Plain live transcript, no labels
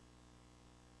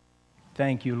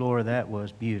Thank you, Laura. That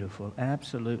was beautiful.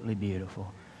 Absolutely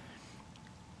beautiful.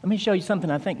 Let me show you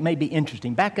something I think may be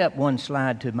interesting. Back up one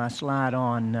slide to my slide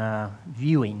on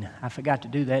viewing. I forgot to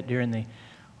do that during the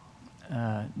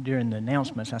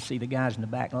announcements. I see the guys in the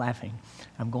back laughing.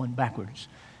 I'm going backwards.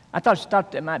 I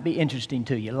thought that might be interesting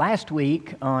to you. Last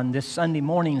week on this Sunday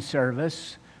morning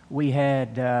service, we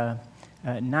had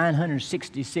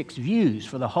 966 views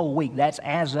for the whole week. That's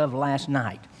as of last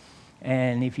night.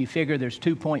 And if you figure there's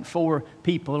 2.4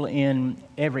 people in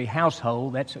every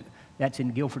household, that's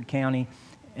in Guilford County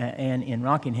and in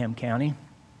Rockingham County,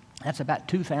 that's about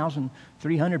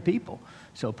 2,300 people.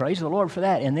 So praise the Lord for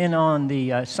that. And then on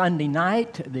the Sunday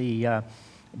night, the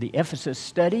Ephesus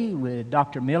study with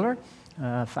Dr. Miller,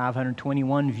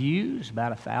 521 views,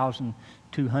 about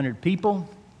 1,200 people.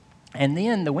 And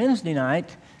then the Wednesday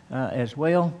night as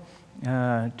well,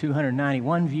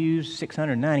 291 views,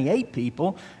 698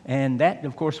 people. And that,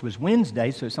 of course, was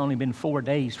Wednesday, so it's only been 4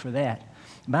 days for that.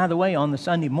 By the way, on the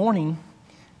Sunday morning,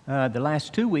 the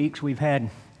last 2 weeks, we've had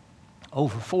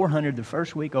over 400 the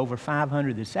first week, over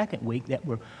 500 the second week that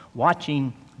were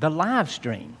watching the live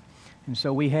stream. And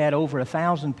so we had over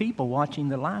 1,000 people watching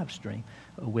the live stream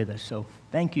with us. So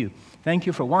thank you. Thank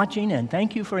you for watching, and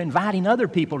thank you for inviting other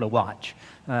people to watch.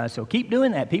 So keep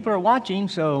doing that. People are watching,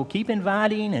 so keep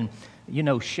inviting and,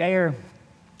 share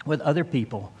with other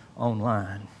people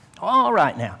online. All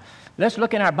right, now, let's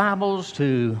look in our Bibles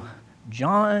to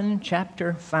John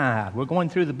chapter 5. We're going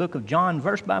through the book of John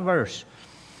verse by verse.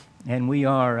 And we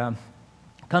are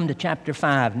come to chapter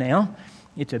 5 now.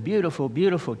 It's a beautiful,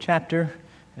 beautiful chapter,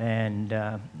 and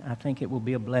I think it will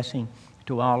be a blessing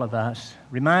to all of us.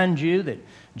 Remind you that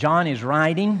John is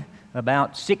writing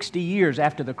about 60 years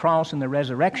after the cross and the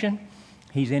resurrection.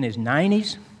 He's in his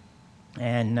 90s,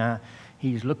 and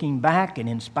he's looking back and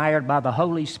inspired by the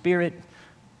Holy Spirit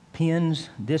pens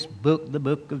this book, the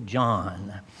book of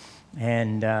John.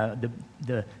 And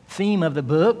the theme of the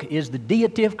book is the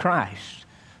deity of Christ.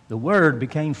 The Word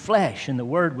became flesh, and the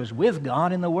Word was with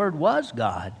God, and the Word was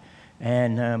God.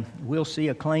 And we'll see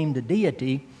a claim to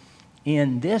deity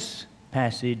in this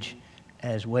passage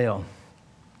as well.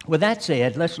 With that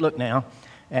said, let's look now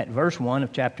at verse 1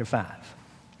 of chapter 5.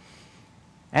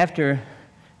 After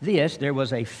this, there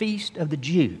was a feast of the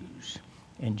Jews,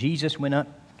 and Jesus went up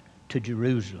to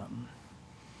Jerusalem.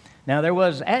 Now there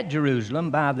was at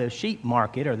Jerusalem by the sheep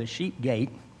market, or the sheep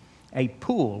gate, a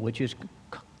pool, which is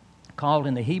called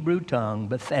in the Hebrew tongue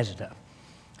Bethesda,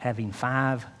 having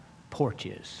 5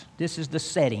 porches. This is the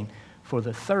setting for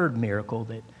the third miracle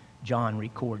that John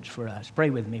records for us. Pray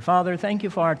with me. Father, thank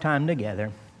you for our time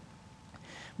together.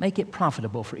 Make it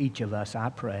profitable for each of us, I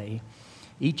pray.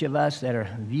 Each of us that are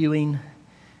viewing,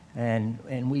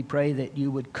 and we pray that you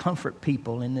would comfort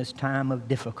people in this time of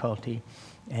difficulty.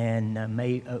 And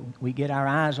may we get our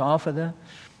eyes off of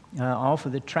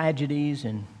the tragedies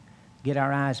and get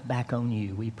our eyes back on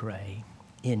you, we pray.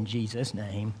 In Jesus'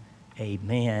 name,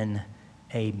 amen,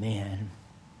 amen.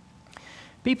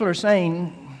 People are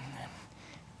saying,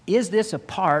 is this a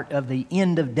part of the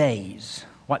end of days?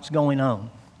 What's going on?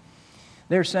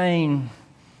 They're saying,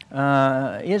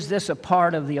 is this a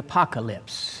part of the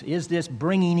apocalypse? Is this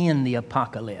bringing in the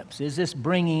apocalypse? Is this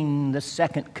bringing the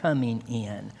second coming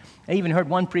in? I even heard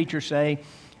one preacher say,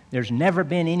 there's never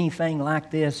been anything like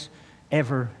this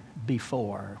ever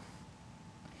before.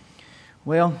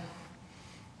 Well,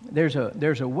 there's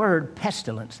a word,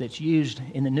 pestilence, that's used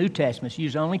in the New Testament. It's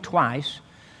used only twice,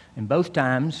 and both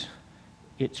times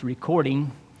it's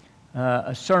recording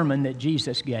a sermon that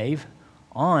Jesus gave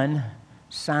on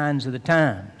signs of the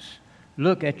times.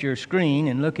 Look at your screen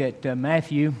and look at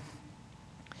Matthew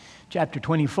chapter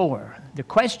 24. The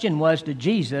question was to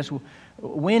Jesus,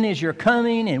 when is your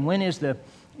coming, and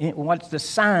what's the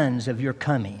signs of your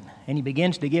coming? And he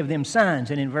begins to give them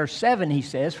signs. And in verse 7 he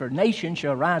says, for nation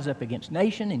shall rise up against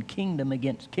nation, and kingdom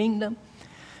against kingdom,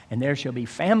 and there shall be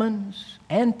famines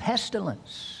and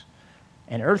pestilence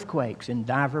and earthquakes in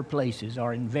divers places,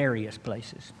 or in various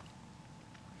places.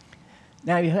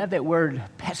 Now you have that word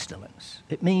pestilence.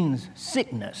 It means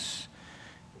sickness.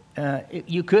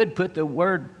 You could put the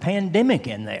word pandemic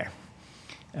in there.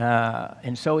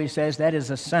 And so he says that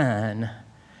is a sign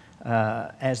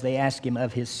as they ask him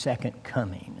of his second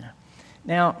coming.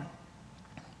 Now,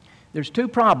 there's 2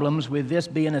 problems with this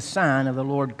being a sign of the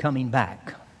Lord coming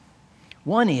back.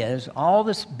 One is all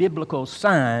the biblical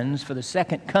signs for the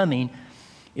second coming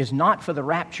is not for the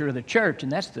rapture of the church,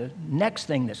 and that's the next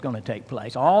thing that's going to take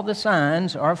place. All the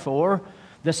signs are for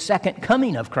the second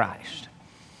coming of Christ.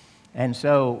 And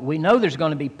so we know there's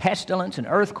going to be pestilence and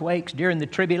earthquakes during the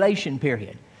tribulation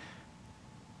period.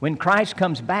 When Christ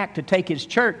comes back to take his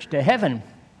church to heaven,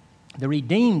 The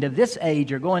redeemed of this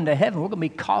age are going to heaven. We're going to be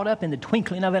caught up in the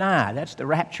twinkling of an eye. That's the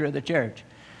rapture of the church.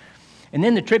 And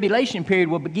then the tribulation period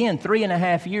will begin,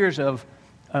 3.5 years of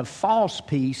false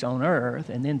peace on earth,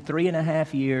 and then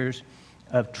 3.5 years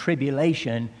of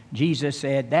tribulation. Jesus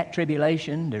said that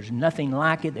tribulation, there's nothing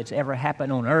like it that's ever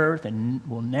happened on earth and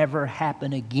will never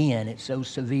happen again. It's so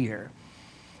severe.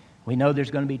 We know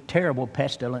there's going to be terrible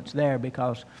pestilence there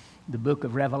because the book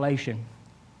of Revelation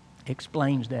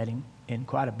explains that in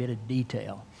quite a bit of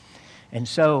detail. And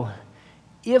so,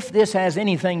 if this has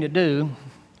anything to do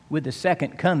with the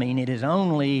second coming, it is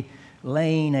only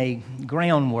laying a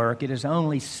groundwork. It is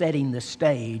only setting the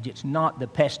stage. It's not the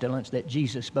pestilence that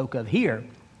Jesus spoke of here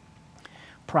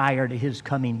prior to his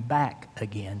coming back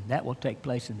again. That will take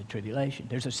place in the tribulation.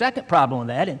 There's a second problem with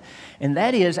that, and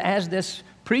that is, as this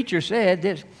preacher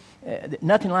said,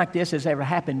 nothing like this has ever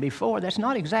happened before. That's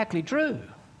not exactly true.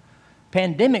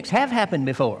 Pandemics have happened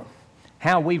before.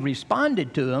 How we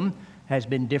responded to them has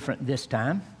been different this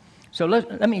time. So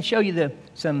let me show you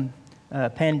some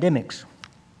pandemics.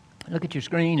 Look at your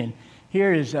screen, and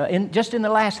here is, just in the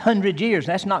last 100 years,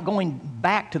 that's not going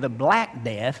back to the Black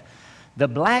Death. The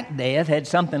Black Death had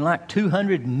something like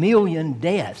 200 million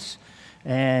deaths.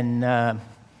 And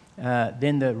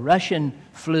then the Russian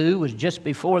flu was just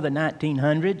before the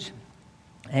 1900s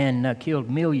and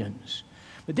killed millions.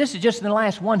 But this is just in the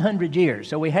last 100 years.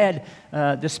 So we had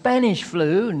the Spanish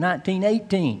flu in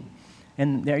 1918.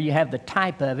 And there you have the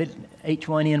type of it,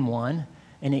 H1N1.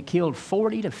 And it killed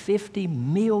 40 to 50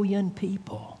 million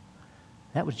people.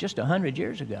 That was just 100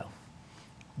 years ago.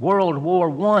 World War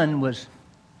I was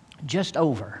just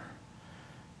over.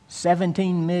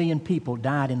 17 million people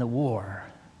died in the war.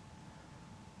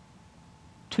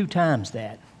 2 times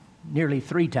that, nearly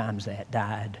 3 times that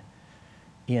died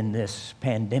in this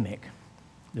pandemic,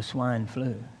 the swine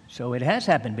flu. So it has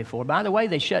happened before. By the way,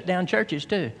 they shut down churches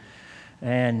too.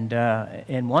 And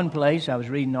in one place, I was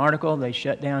reading an article, they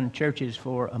shut down churches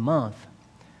for a month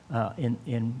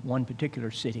in one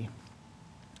particular city.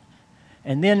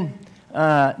 And then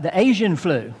the Asian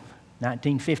flu,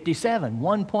 1957,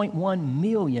 1.1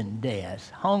 million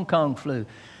deaths. Hong Kong flu,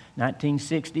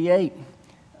 1968,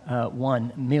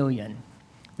 1 million.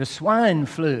 The swine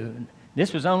flu,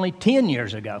 this was only 10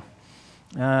 years ago.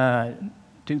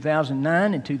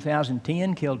 2009 and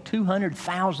 2010 killed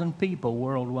 200,000 people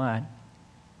worldwide.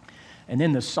 And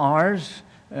then the SARS,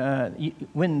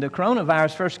 when the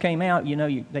coronavirus first came out,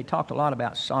 they talked a lot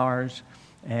about SARS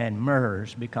and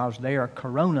MERS because they are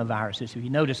coronaviruses. If you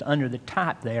notice under the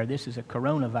type there, this is a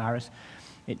coronavirus.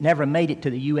 It never made it to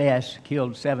the U.S.,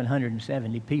 killed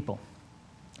 770 people.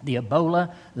 The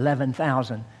Ebola,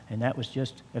 11,000, and that was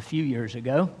just a few years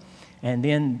ago. And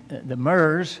then the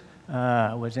MERS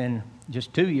was in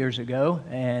just 2 years ago,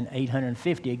 and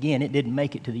 850. Again, it didn't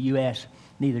make it to the U.S.,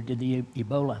 neither did the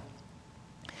Ebola.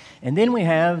 And then we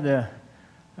have the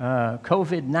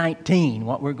COVID-19,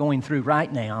 what we're going through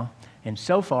right now. And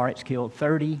so far, it's killed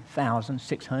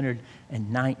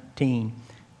 30,619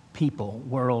 people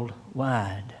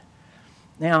worldwide.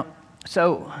 Now,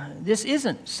 so this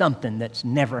isn't something that's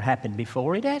never happened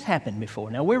before. It has happened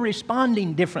before. Now, we're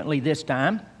responding differently this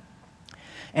time,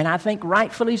 and I think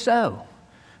rightfully so.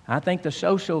 I think the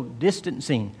social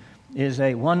distancing is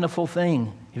a wonderful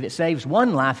thing. If it saves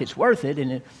one life, it's worth it,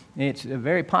 and it's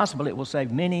very possible it will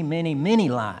save many, many, many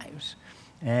lives.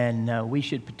 And we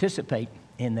should participate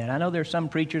in that. I know there are some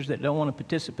preachers that don't want to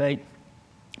participate,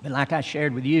 but like I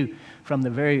shared with you from the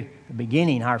very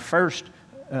beginning, our first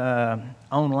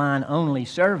online-only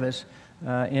service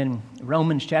in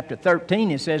Romans chapter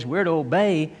 13, it says we're to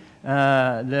obey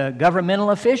the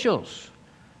governmental officials.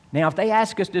 Now, if they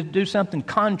ask us to do something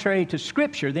contrary to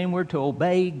Scripture, then we're to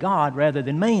obey God rather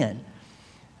than man.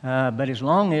 But as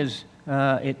long as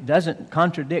it doesn't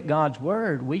contradict God's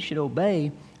Word, we should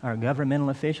obey our governmental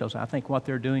officials. I think what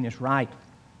they're doing is right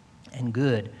and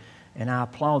good, and I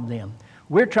applaud them.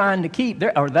 We're trying to keep,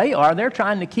 they're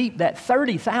trying to keep that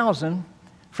 30,000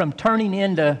 from turning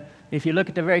into, if you look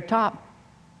at the very top,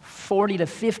 40 to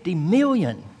 50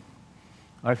 million.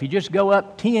 Or if you just go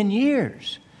up 10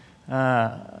 years,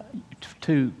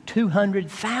 to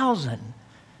 200,000.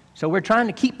 So we're trying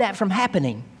to keep that from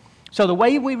happening. So the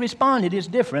way we responded is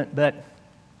different, but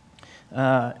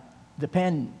the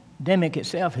pandemic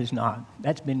itself is not.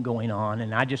 That's been going on,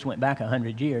 and I just went back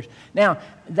 100 years. Now,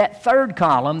 that third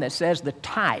column that says the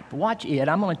type, watch it.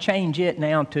 I'm going to change it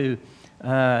now to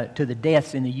the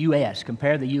deaths in the U.S.,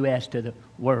 compare the U.S. to the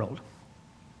world.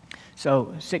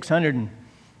 So 600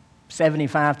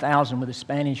 75,000 with the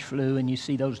Spanish flu, and you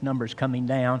see those numbers coming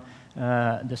down.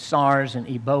 The SARS and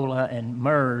Ebola and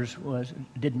MERS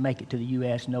didn't make it to the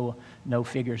U.S., no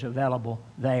figures available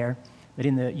there. But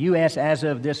in the U.S. as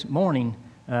of this morning,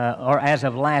 or as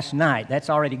of last night, that's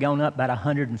already gone up about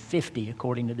 150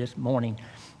 according to this morning.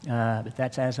 But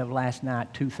that's as of last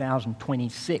night,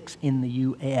 2,026 in the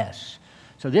U.S.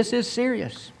 So this is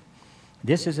serious.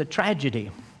 This is a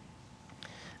tragedy.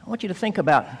 I want you to think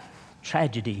about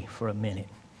tragedy for a minute.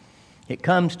 It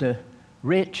comes to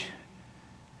rich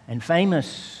and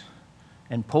famous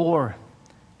and poor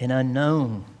and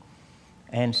unknown,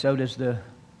 and so does the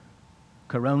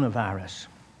coronavirus.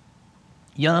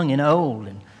 Young and old,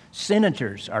 and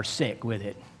senators are sick with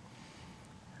it.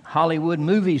 Hollywood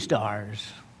movie stars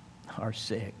are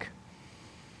sick.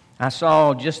 I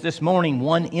saw just this morning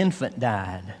one infant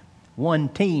died. One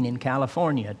teen in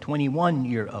California,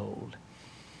 21-year-old.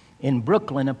 In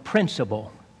Brooklyn, a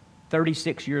principal,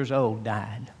 36 years old,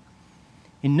 died.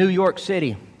 In New York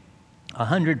City,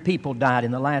 100 people died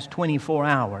in the last 24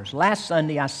 hours. Last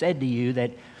Sunday, I said to you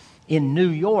that in New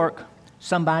York,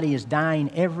 somebody is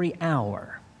dying every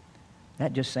hour.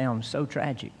 That just sounds so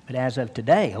tragic. But as of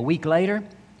today, a week later,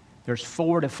 there's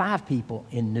 4 to 5 people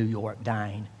in New York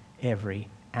dying every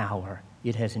hour.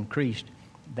 It has increased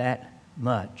that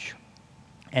much.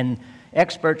 And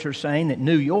experts are saying that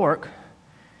New York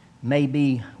may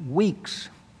be weeks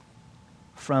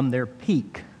from their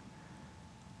peak.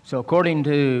 So according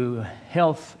to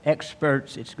health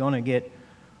experts, it's going to get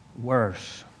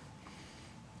worse.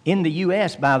 In the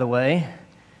U.S., by the way,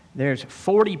 there's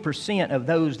 40% of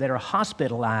those that are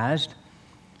hospitalized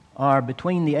are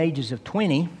between the ages of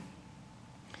 20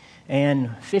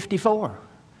 and 54.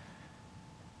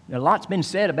 A lot's been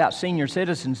said about senior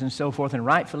citizens and so forth, and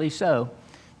rightfully so.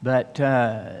 But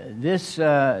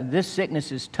this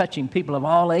sickness is touching people of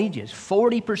all ages,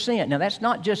 40%. Now, that's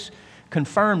not just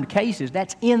confirmed cases.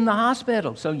 That's in the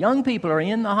hospital. So young people are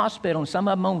in the hospital, and some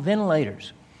of them on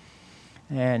ventilators.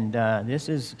 And this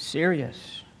is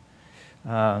serious.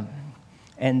 And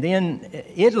then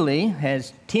Italy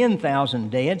has 10,000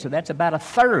 dead, so that's about a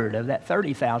third of that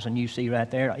 30,000 you see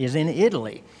right there is in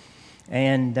Italy.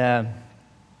 And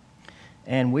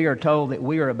we are told that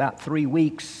we are about 3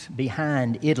 weeks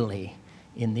behind Italy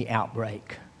in the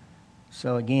outbreak.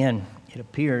 So again, it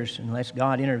appears, unless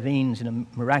God intervenes in a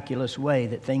miraculous way,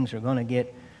 that things are going to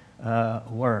get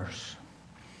worse.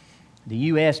 The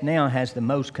U.S. now has the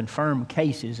most confirmed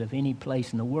cases of any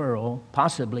place in the world,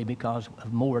 possibly because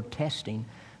of more testing,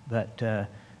 but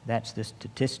that's the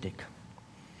statistic.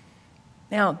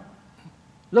 Now,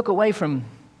 look away from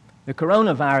the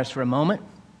coronavirus for a moment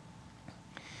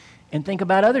and think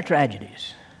about other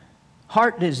tragedies.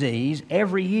 Heart disease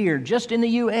every year, just in the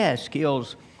U.S.,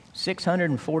 kills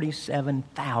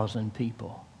 647,000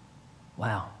 people.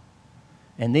 Wow.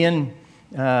 And then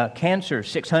cancer,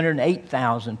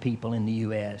 608,000 people in the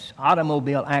U.S.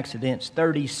 Automobile accidents,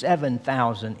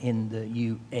 37,000 in the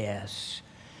U.S.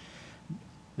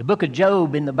 The book of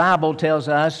Job in the Bible tells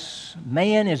us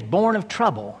man is born of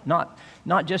trouble, not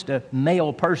just a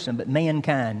male person, but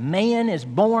mankind. Man is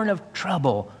born of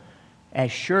trouble as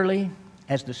surely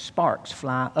as the sparks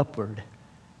fly upward.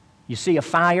 You see a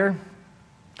fire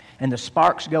and the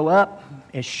sparks go up,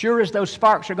 as sure as those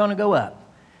sparks are going to go up,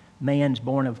 man's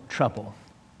born of trouble.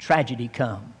 Tragedy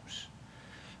comes.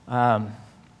 I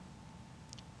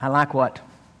like what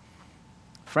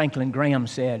Franklin Graham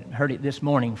said. Heard it this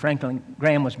morning. Franklin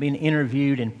Graham was being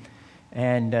interviewed,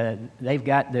 and they've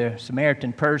got the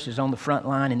Samaritan Purse is on the front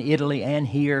line in Italy and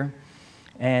here.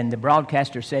 And the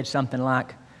broadcaster said something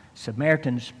like,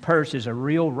 Samaritan's Purse is a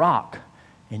real rock.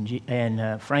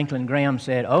 And Franklin Graham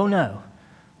said, oh no,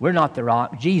 we're not the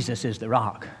rock. Jesus is the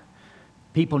rock.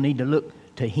 People need to look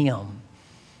to Him.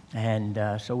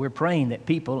 And so we're praying that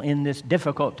people in this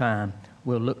difficult time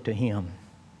will look to Him.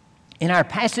 In our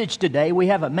passage today, we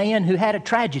have a man who had a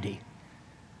tragedy,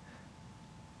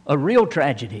 a real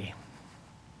tragedy,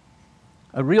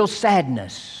 a real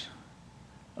sadness,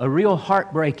 a real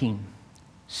heartbreaking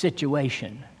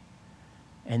situation.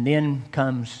 And then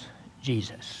comes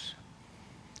Jesus.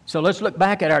 So let's look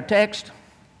back at our text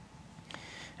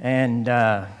and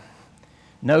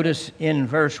notice in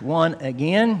verse 1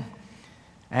 again,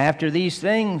 after these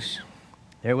things,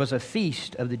 there was a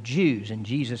feast of the Jews, and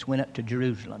Jesus went up to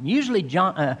Jerusalem. Usually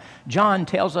John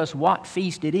tells us what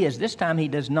feast it is. This time he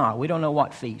does not. We don't know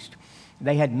what feast.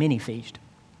 They had many feasts.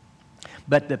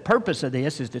 But the purpose of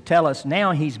this is to tell us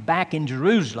now he's back in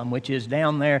Jerusalem, which is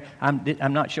down there.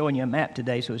 I'm not showing you a map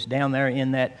today, so it's down there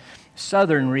in that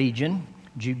southern region,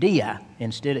 Judea.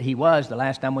 Instead, he was, the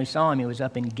last time we saw him, he was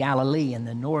up in Galilee in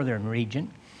the northern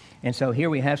region. And so here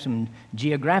we have some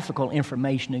geographical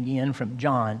information again from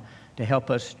John to help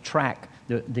us track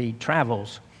the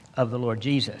travels of the Lord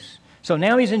Jesus. So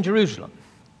now he's in Jerusalem.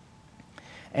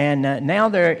 And now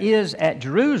there is at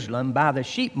Jerusalem by the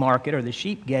sheep market or the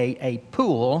sheep gate a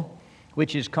pool,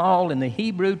 which is called in the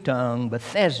Hebrew tongue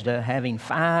Bethesda, having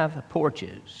 5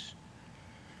 porches.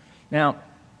 Now,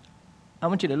 I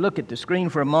want you to look at the screen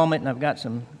for a moment, and I've got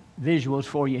some visuals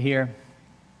for you here.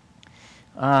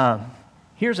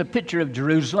 Here's a picture of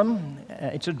Jerusalem.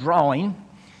 It's a drawing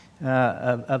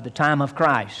of the time of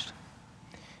Christ.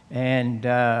 And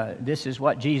this is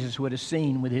what Jesus would have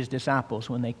seen with his disciples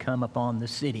when they come upon the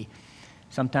city.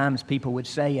 Sometimes people would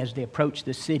say as they approach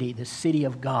the city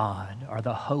of God, or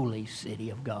the holy city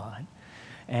of God.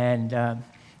 And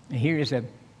here is a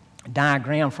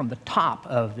diagram from the top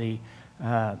of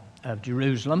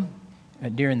Jerusalem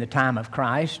during the time of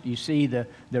Christ. You see the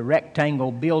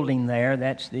rectangle building there.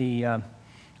 That's the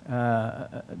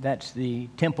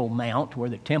Temple Mount where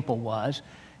the temple was.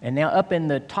 And now up in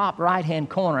the top right-hand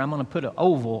corner, I'm going to put an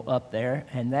oval up there,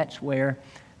 and that's where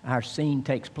our scene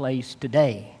takes place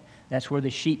today. That's where the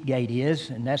sheep gate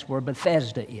is, and that's where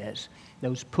Bethesda is.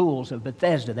 Those pools of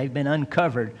Bethesda, they've been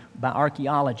uncovered by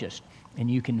archaeologists,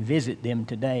 and you can visit them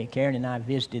today. Karen and I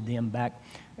visited them back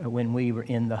when we were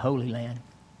in the Holy Land.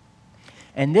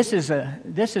 And this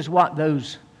is what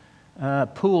those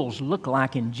pools look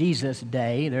like in Jesus'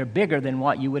 day. They're bigger than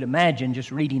what you would imagine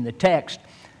just reading the text.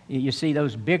 You see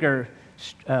those bigger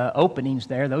openings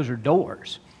there, those are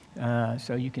doors.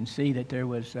 So you can see that there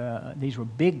was, these were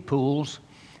big pools,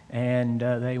 and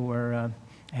they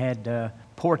had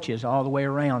porches all the way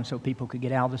around so people could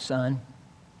get out of the sun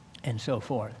and so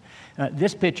forth.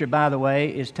 This picture, by the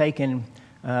way, is taken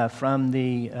from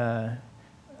the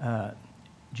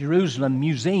Jerusalem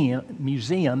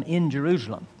Museum in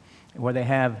Jerusalem, where they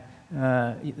have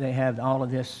all of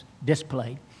this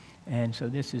displayed. And so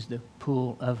this is the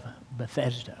pool of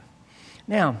Bethesda.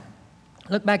 Now,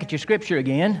 look back at your scripture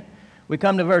again. We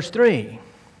come to verse 3.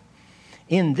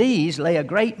 In these lay a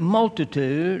great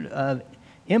multitude of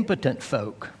impotent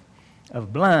folk,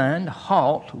 of blind,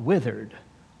 halt, withered,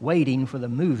 waiting for the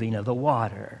moving of the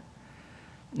water.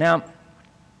 Now,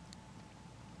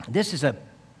 this is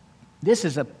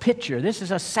a picture. This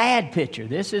is a sad picture.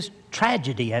 This is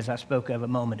tragedy, as I spoke of a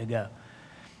moment ago.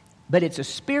 But it's a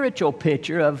spiritual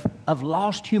picture of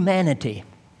lost humanity,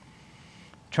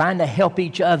 trying to help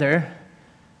each other,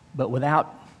 but without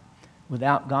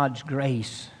God's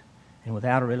grace and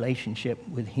without a relationship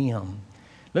with Him.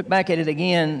 Look back at it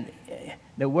again.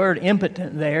 The word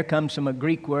impotent there comes from a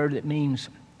Greek word that means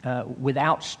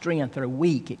without strength or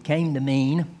weak. It came to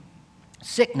mean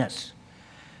sickness.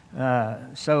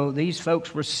 So these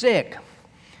folks were sick.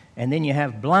 And then you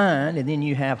have blind, and then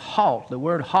you have halt. The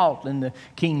word halt in the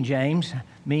King James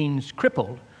means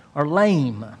crippled or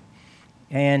lame.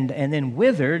 And then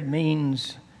withered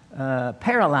means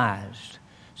paralyzed,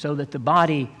 so that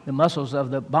the muscles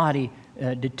of the body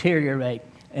deteriorate,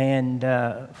 and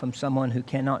from someone who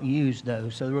cannot use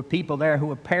those. So there were people there who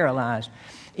were paralyzed.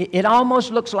 It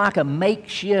almost looks like a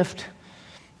makeshift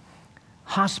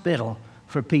hospital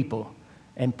for people.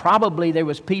 And probably there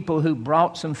was people who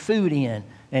brought some food in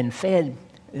and fed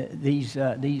these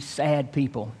sad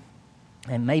people.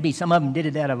 And maybe some of them did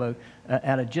it out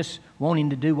of just wanting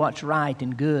to do what's right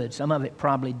and good. Some of it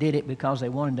probably did it because they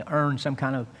wanted to earn some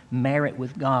kind of merit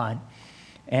with God.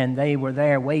 And they were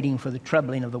there waiting for the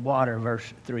troubling of the water,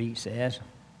 verse 3 says.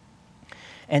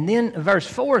 And then verse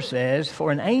 4 says,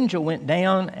 For an angel went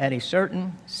down at a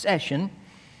certain session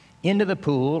into the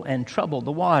pool and troubled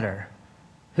the water.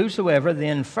 Whosoever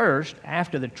then first,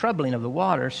 after the troubling of the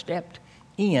water, stepped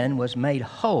in was made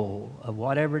whole of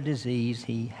whatever disease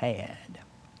he had.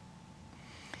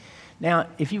 Now,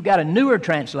 if you've got a newer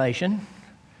translation,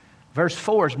 verse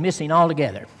 4 is missing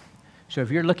altogether. So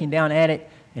if you're looking down at it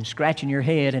and scratching your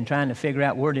head and trying to figure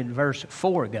out where did verse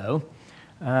 4 go,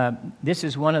 this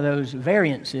is one of those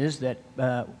variances that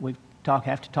we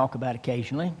have to talk about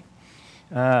occasionally,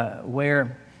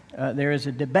 where there is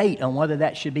a debate on whether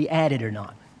that should be added or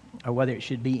not, or whether it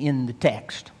should be in the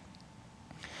text.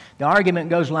 The argument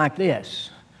goes like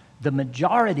this. The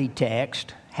majority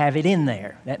text have it in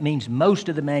there. That means most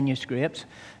of the manuscripts,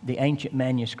 the ancient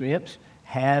manuscripts,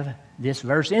 have this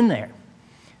verse in there.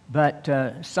 But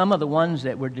some of the ones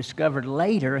that were discovered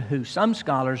later, who some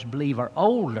scholars believe are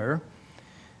older,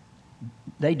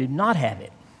 they do not have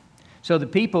it. So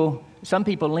some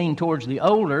people lean towards the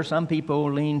older, some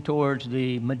people lean towards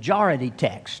the majority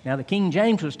text. Now, the King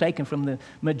James was taken from the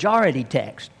majority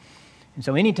text. And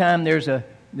so anytime there is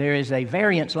a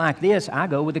variance like this, I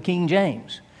go with the King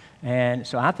James. And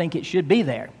so I think it should be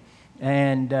there.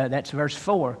 And that's verse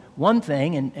 4. One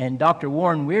thing, and Dr.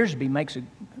 Warren Wiersbe makes a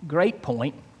great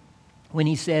point when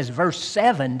he says verse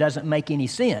 7 doesn't make any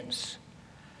sense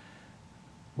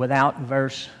without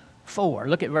verse 4.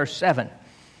 Look at verse 7.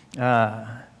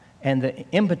 And the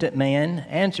impotent man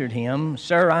answered him,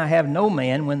 Sir, I have no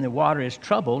man when the water is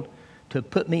troubled to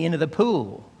put me into the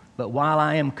pool. But while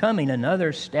I am coming,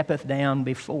 another steppeth down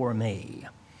before me.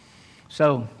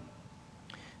 So,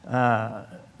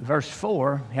 verse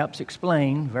 4 helps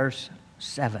explain verse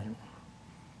 7.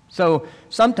 So,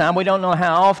 sometime we don't know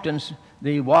how often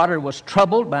the water was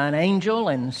troubled by an angel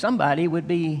and somebody would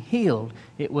be healed.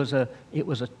 It was a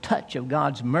touch of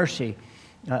God's mercy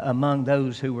among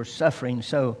those who were suffering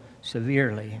so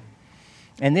severely.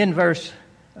 And then verse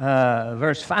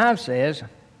 5 says,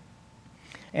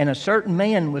 And a certain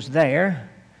man was there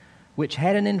which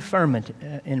had an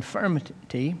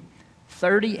infirmity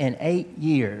 38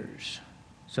 years.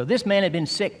 So this man had been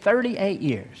sick 38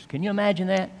 years. Can you imagine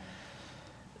that?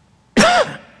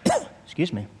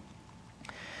 Excuse me.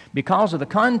 Because of the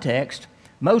context,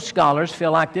 most scholars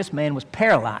feel like this man was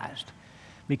paralyzed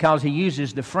because he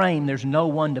uses the frame, there's no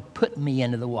one to put me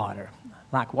into the water.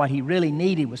 Like what he really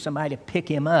needed was somebody to pick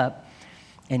him up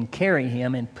and carry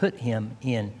him and put him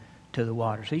into the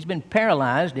water. So he's been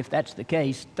paralyzed, if that's the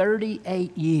case,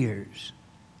 38 years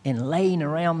in laying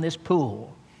around this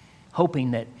pool,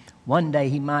 hoping that one day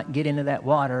he might get into that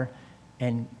water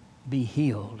and be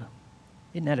healed.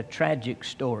 Isn't that a tragic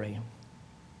story?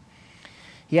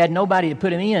 He had nobody to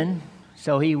put him in,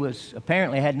 so he was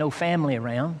apparently had no family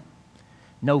around,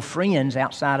 no friends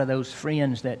outside of those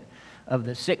friends of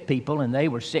the sick people, and they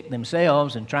were sick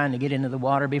themselves and trying to get into the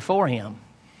water before him.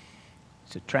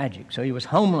 It's a tragic. So he was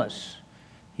homeless,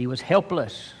 he was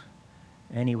helpless,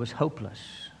 and he was hopeless.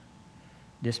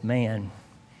 This man,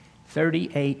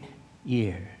 38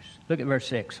 years. Look at verse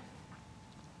 6.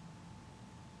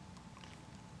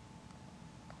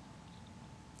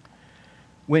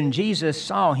 When Jesus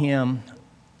saw him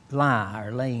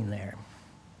laying there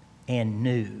and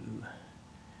knew.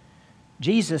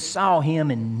 Jesus saw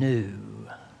him and knew.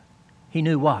 He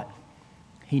knew what?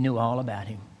 He knew all about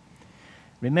him.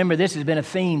 Remember, this has been a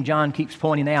theme John keeps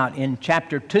pointing out. In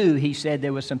chapter 2, he said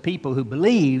there were some people who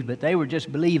believed, but they were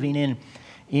just believing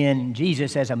in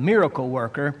Jesus as a miracle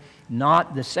worker,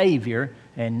 not the Savior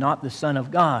and not the Son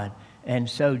of God. And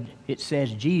so it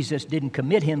says Jesus didn't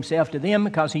commit himself to them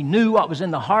because he knew what was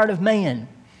in the heart of man.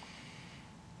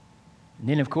 And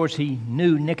then, of course, he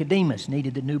knew Nicodemus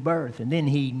needed the new birth. And then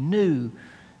he knew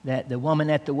that the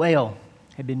woman at the well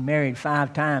had been married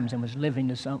 5 times and was living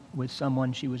with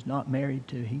someone she was not married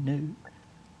to. He knew.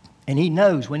 And he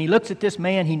knows. When he looks at this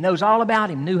man, he knows all about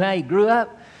him. Knew how he grew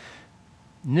up.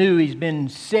 Knew he's been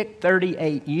sick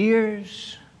 38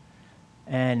 years.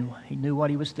 And he knew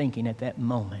what he was thinking at that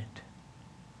moment.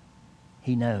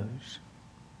 He knows.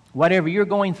 Whatever you're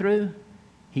going through,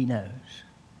 he knows.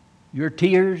 Your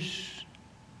tears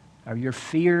or your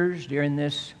fears during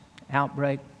this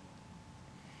outbreak,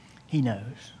 he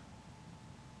knows.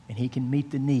 And he can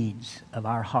meet the needs of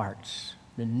our hearts,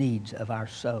 the needs of our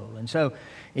soul. And so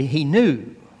he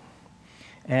knew.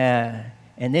 And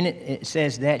then it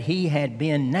says that he had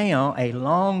been now a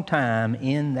long time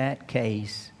in that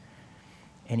case.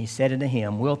 And he said unto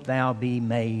him, Wilt thou be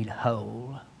made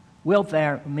whole? Wilt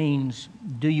thou means,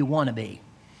 do you want to be?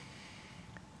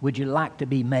 Would you like to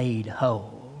be made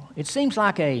whole? It seems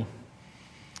like a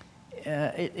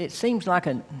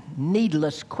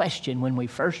needless question when we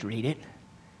first read it.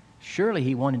 Surely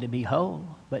he wanted to be whole,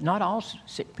 but not all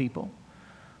sick people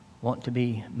want to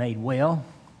be made well.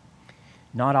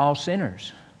 Not all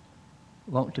sinners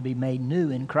want to be made new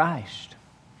in Christ.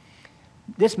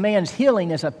 This man's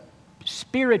healing is a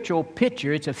spiritual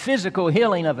picture. It's a physical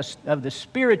healing of the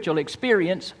spiritual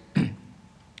experience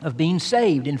of being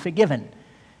saved and forgiven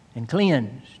and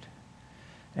cleansed.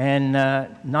 And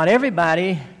not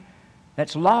everybody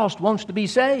that's lost wants to be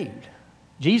saved.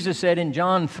 Jesus said in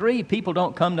John 3, people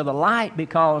don't come to the light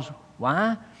because,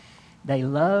 why? They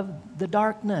love the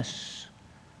darkness.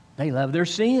 They love their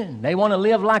sin. They want to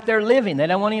live like they're living. They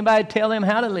don't want anybody to tell them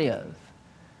how to live.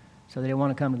 So they don't want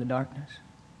to come to the darkness.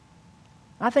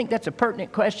 I think that's a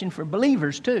pertinent question for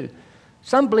believers too.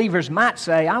 Some believers might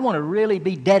say, I want to really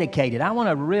be dedicated. I want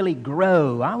to really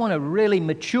grow. I want to really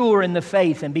mature in the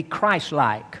faith and be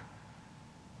Christ-like.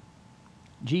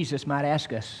 Jesus might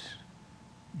ask us,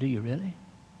 do you really?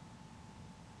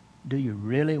 Do you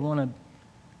really want to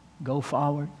go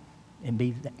forward and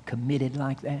be committed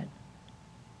like that?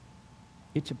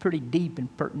 It's a pretty deep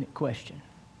and pertinent question.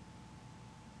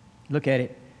 Look at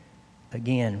it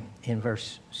again in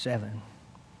verse 7.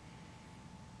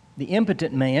 The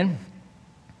impotent man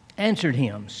answered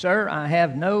him, Sir, I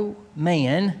have no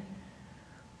man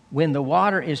when the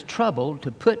water is troubled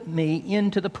to put me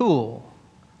into the pool.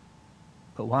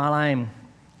 But while I am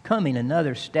coming,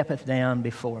 another steppeth down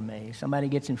before me. Somebody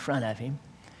gets in front of him.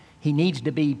 He needs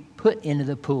to be put into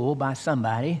the pool by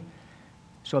somebody.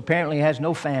 So apparently he has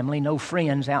no family, no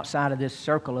friends outside of this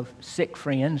circle of sick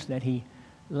friends that he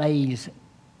lays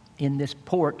in this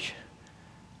porch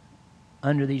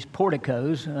under these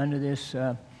porticos, under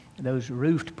those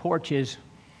roofed porches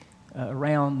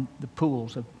around the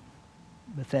pools of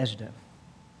Bethesda.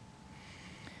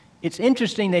 It's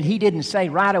interesting that he didn't say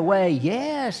right away,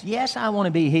 yes, I want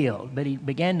to be healed. But he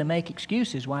began to make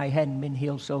excuses why he hadn't been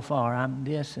healed so far. I'm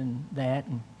this and that.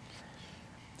 And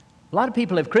a lot of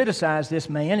people have criticized this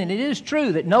man, and it is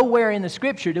true that nowhere in the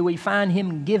Scripture do we find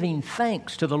him giving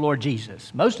thanks to the Lord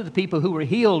Jesus. Most of the people who were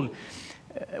healed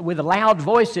with loud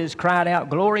voices cried out,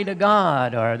 glory to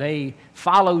God, or they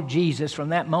followed Jesus from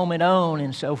that moment on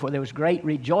and so forth. There was great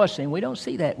rejoicing. We don't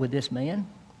see that with this man.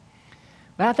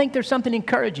 But I think there's something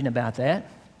encouraging about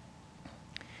that.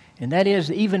 And that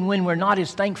is, even when we're not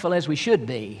as thankful as we should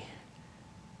be,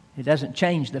 it doesn't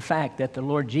change the fact that the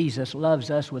Lord Jesus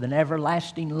loves us with an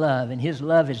everlasting love, and His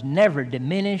love is never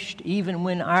diminished, even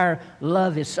when our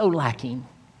love is so lacking.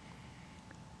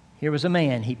 Here was a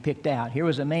man He picked out. Here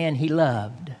was a man He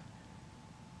loved.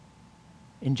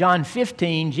 In John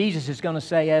 15, Jesus is going to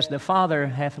say, as the Father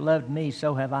hath loved me,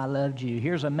 so have I loved you.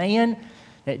 Here's a man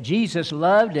that Jesus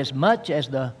loved as much as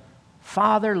the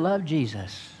Father loved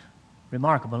Jesus.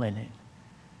 Remarkable, isn't it?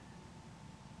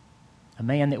 A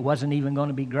man that wasn't even going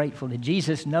to be grateful. Did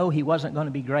Jesus know He wasn't going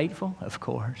to be grateful? Of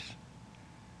course.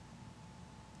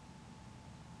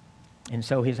 And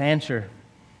so His answer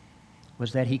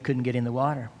was that He couldn't get in the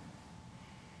water.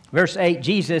 Verse 8,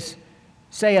 Jesus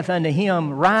saith unto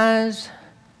him, Rise,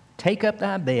 take up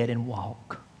thy bed and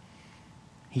walk.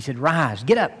 He said, Rise,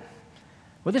 get up.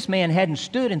 Well, this man hadn't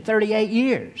stood in 38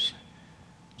 years.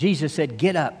 Jesus said,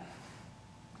 Get up,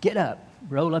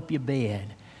 roll up your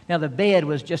bed. Now, the bed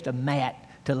was just a mat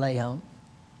to lay on.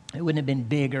 It wouldn't have been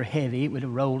big or heavy. It would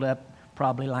have rolled up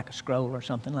probably like a scroll or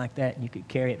something like that, and you could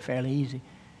carry it fairly easy.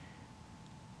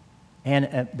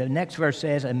 And the next verse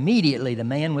says, Immediately the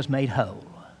man was made whole.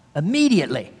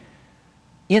 Immediately.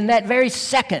 In that very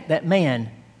second, that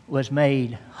man was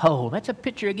made whole. That's a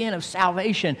picture again of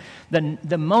salvation.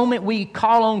 The moment we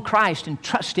call on Christ and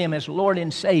trust Him as Lord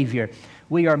and Savior,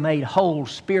 we are made whole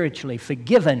spiritually,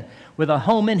 forgiven, with a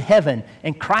home in heaven,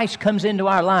 and Christ comes into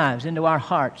our lives, into our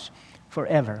hearts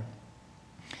forever.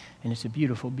 And it's a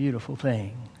beautiful, beautiful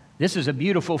thing. This is a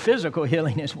beautiful physical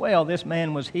healing as well. This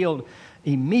man was healed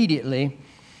immediately.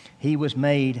 He was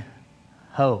made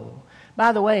whole.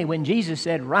 By the way, when Jesus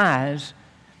said, Rise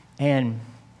and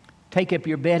take up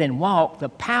your bed and walk, the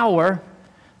power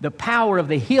of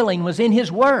the healing was in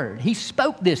His Word. He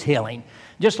spoke this healing,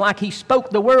 just like He spoke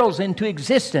the worlds into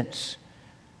existence.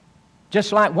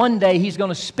 Just like one day He's going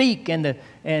to speak,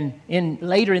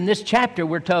 later in this chapter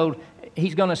we're told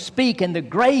He's going to speak, and the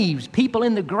graves, people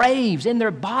in the graves, in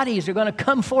their bodies are going to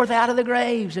come forth out of the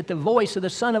graves at the voice of the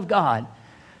Son of God.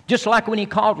 Just like when He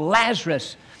called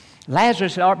Lazarus.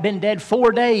 Lazarus had been dead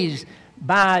 4 days.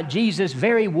 By Jesus'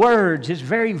 very words, His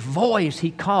very voice,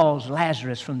 He calls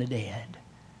Lazarus from the dead.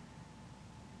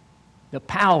 The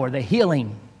power, the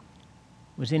healing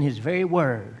was in His very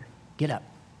word. Get up.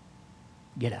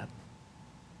 Get up.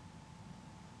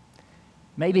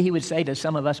 Maybe He would say to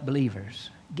some of us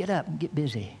believers, get up and get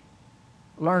busy.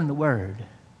 Learn the Word.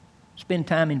 Spend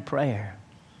time in prayer.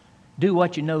 Do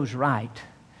what you know is right.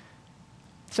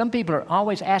 Some people are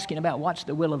always asking about what's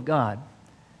the will of God.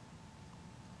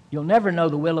 You'll never know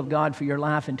the will of God for your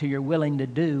life until you're willing to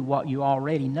do what you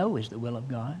already know is the will of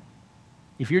God.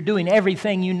 If you're doing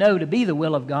everything you know to be the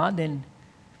will of God, then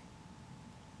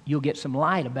you'll get some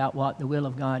light about what the will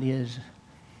of God is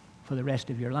for the rest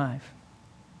of your life.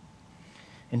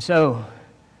 And so,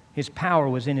 His power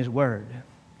was in His Word.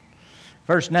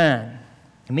 Verse 9,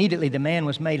 Immediately the man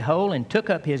was made whole and took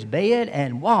up his bed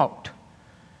and walked.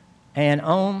 And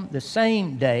on the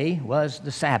same day was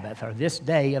the Sabbath, or this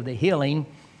day of the healing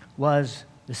was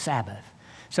the Sabbath.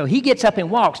 So he gets up and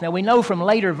walks. Now we know from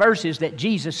later verses that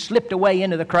Jesus slipped away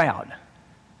into the crowd.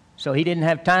 So He didn't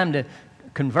have time to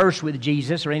converse with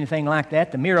Jesus or anything like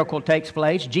that. The miracle takes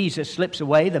place. Jesus slips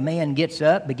away. The man gets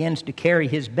up, begins to carry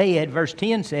his bed. Verse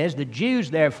 10 says, The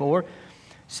Jews therefore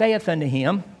saith unto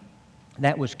him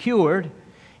that was cured,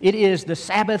 It is the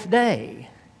Sabbath day.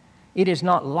 It is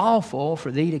not lawful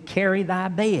for thee to carry thy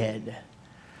bed.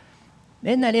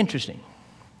 Isn't that interesting?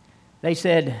 They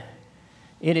said,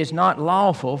 It is not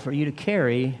lawful for you to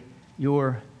carry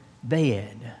your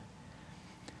bed.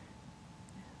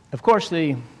 Of course,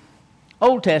 the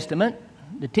Old Testament,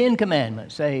 the Ten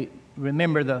Commandments say,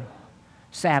 remember the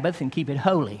Sabbath and keep it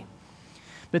holy.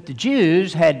 But the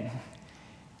Jews had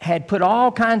put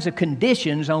all kinds of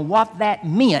conditions on what that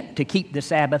meant to keep the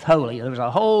Sabbath holy. There was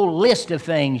a whole list of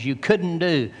things you couldn't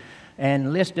do and a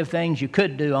list of things you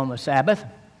could do on the Sabbath.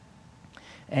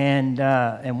 And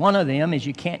one of them is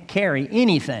you can't carry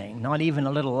anything, not even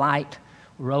a little light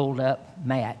rolled up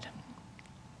mat.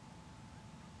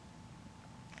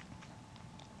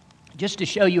 Just to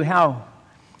show you how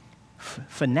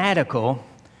fanatical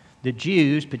the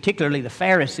Jews, particularly the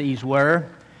Pharisees, were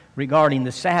regarding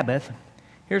the Sabbath,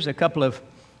 here's a couple of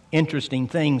interesting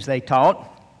things they taught.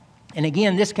 And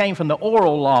again, this came from the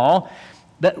oral law.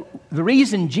 But the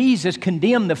reason Jesus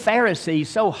condemned the Pharisees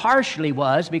so harshly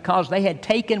was because they had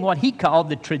taken what he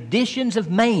called the traditions of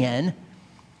man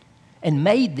and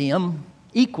made them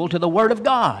equal to the Word of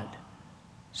God.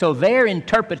 So their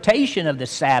interpretation of the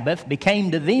Sabbath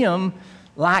became to them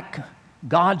like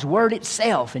God's Word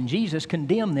itself, and Jesus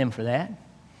condemned them for that.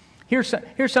 Here's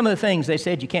some of the things they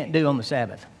said you can't do on the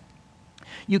Sabbath.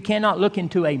 You cannot look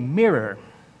into a mirror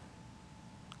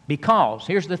because,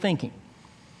 here's the thinking,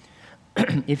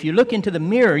 if you look into the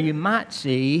mirror, you might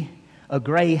see a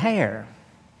gray hair,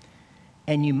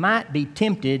 and you might be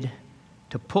tempted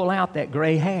to pull out that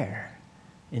gray hair,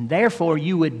 and therefore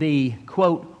you would be,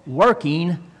 quote,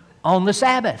 working on the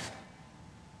Sabbath.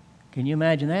 Can you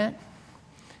imagine that?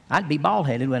 I'd be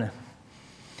bald-headed, wouldn't I?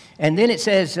 And then it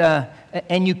says,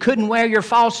 and you couldn't wear your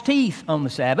false teeth on the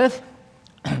Sabbath,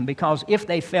 because if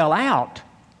they fell out,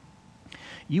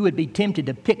 you would be tempted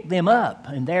to pick them up,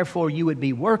 and therefore you would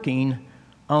be working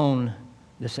on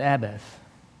the Sabbath.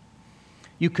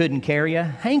 You couldn't carry a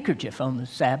handkerchief on the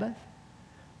Sabbath.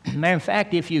 Matter of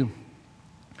fact, if you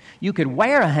could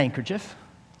wear a handkerchief,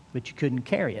 but you couldn't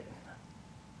carry it.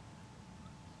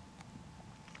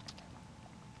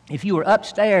 If you were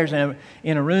upstairs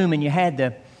in a room and you had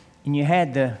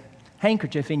the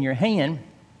handkerchief in your hand,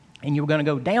 and you were going to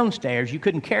go downstairs, you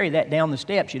couldn't carry that down the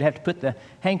steps. You'd have to put the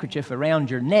handkerchief around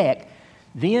your neck,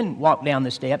 then walk down the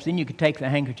steps. Then you could take the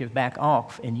handkerchief back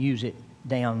off and use it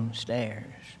downstairs.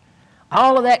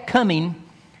 All of that coming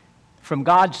from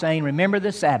God saying, remember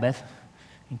the Sabbath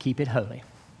and keep it holy.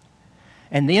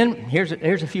 And then here's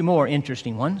a few more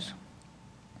interesting ones.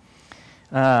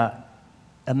 A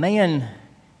man,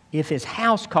 if his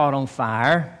house caught on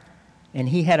fire and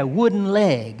he had a wooden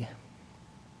leg,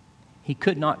 he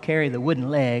could not carry the wooden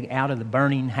leg out of the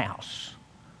burning house.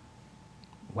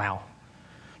 Wow.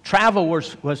 Travel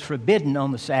was forbidden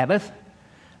on the Sabbath,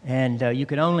 and you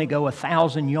could only go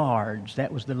 1,000 yards.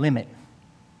 That was the limit.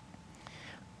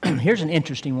 Here's an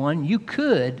interesting one. You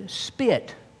could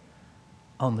spit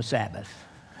on the Sabbath.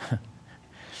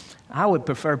 I would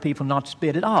prefer people not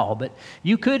spit at all, but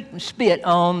you could spit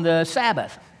on the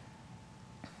Sabbath.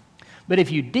 But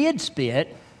if you did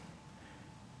spit,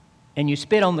 and you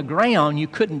spit on the ground, you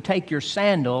couldn't take your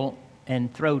sandal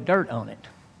and throw dirt on it.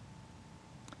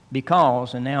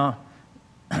 Because, and now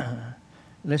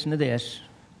listen to this,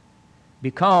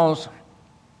 because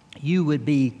you would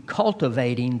be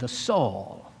cultivating the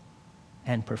soil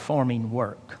and performing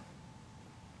work.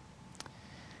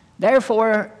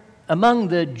 Therefore, among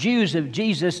the Jews of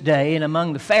Jesus' day and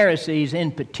among the Pharisees in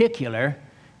particular,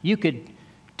 you could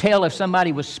tell if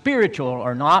somebody was spiritual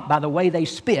or not by the way they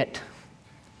spit.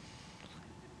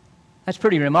 That's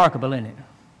pretty remarkable, isn't it?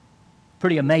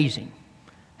 Pretty amazing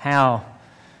how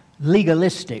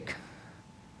legalistic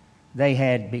they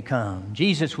had become.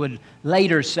 Jesus would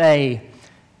later say,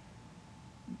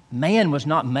 man was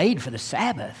not made for the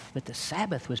Sabbath, but the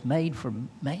Sabbath was made for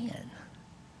man.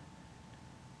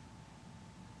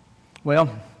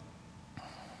 Well,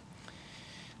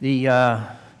 the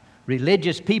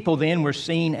religious people then were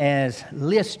seen as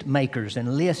list makers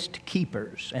and list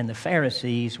keepers, and the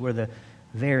Pharisees were the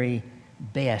very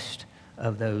best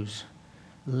of those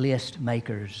list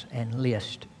makers and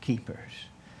list keepers.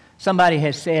 Somebody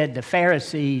has said the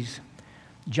Pharisees,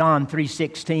 John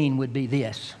 3:16 would be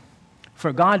this: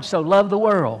 for God so loved the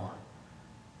world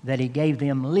that he gave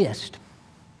them list,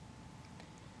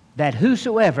 that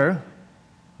whosoever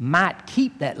might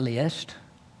keep that list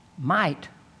might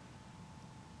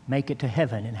make it to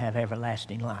heaven and have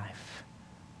everlasting life.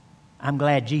 I'm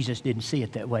glad Jesus didn't see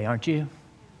it that way, aren't you?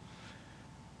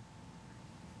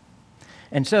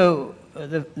 And so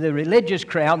the religious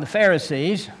crowd, the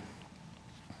Pharisees,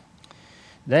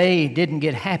 they didn't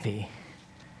get happy.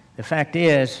 The fact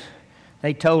is,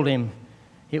 they told him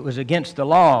it was against the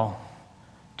law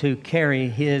to carry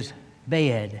his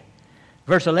bed.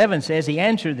 Verse 11 says, he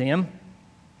answered them.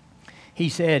 He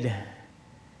said,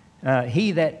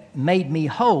 He that made me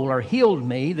whole or healed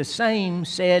me, the same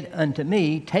said unto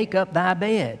me, take up thy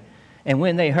bed. And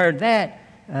when they heard that,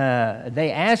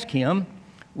 they asked him,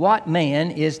 what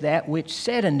man is that which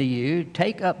said unto you,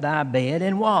 take up thy bed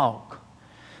and walk?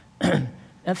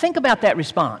 Now think about that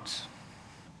response.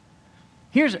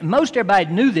 Most everybody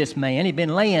knew this man. He'd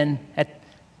been laying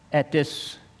at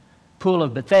this pool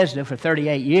of Bethesda for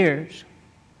 38 years.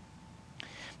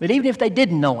 But even if they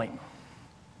didn't know him,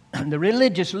 the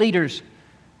religious leaders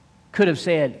could have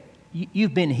said,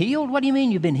 you've been healed? What do you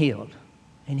mean you've been healed?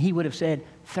 And he would have said,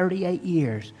 38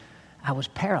 years I was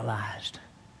paralyzed,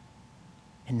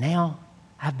 and now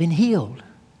I've been healed.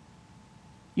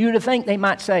 You would think they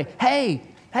might say, hey,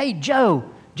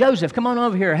 Joseph, come on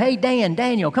over here. Hey,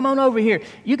 Daniel, come on over here.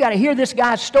 You got to hear this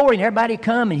guy's story. And everybody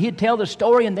come, and he'd tell the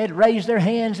story, and they'd raise their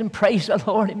hands and praise the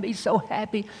Lord and be so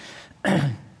happy.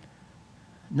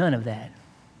 None of that.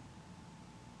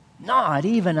 Not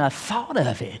even a thought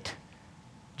of it.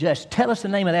 Just tell us the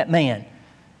name of that man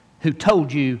who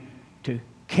told you to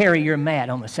carry your mat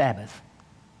on the Sabbath,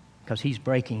 because he's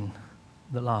breaking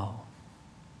the law.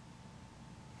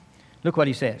 Look what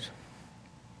he says.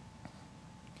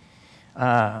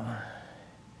 And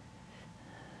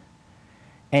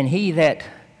he that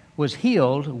was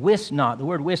healed wist not. The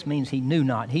word wist means he knew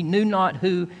not. He knew not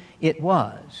who it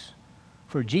was,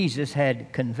 for Jesus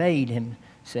had conveyed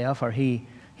himself, or he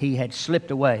had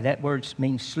slipped away. That word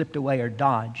means slipped away or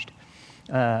dodged.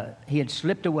 He had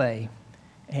slipped away,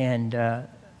 and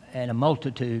a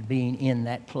multitude being in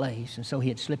that place, and so he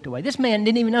had slipped away. This man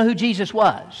didn't even know who Jesus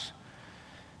was.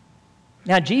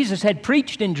 Now, Jesus had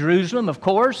preached in Jerusalem, of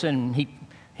course, and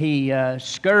he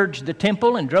scourged the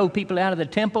temple and drove people out of the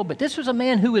temple, but this was a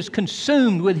man who was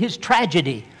consumed with his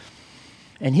tragedy,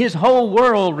 and his whole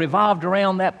world revolved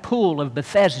around that pool of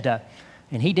Bethesda,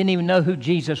 and he didn't even know who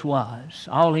Jesus was.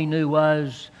 All he knew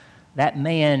was that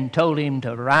man told him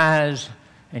to rise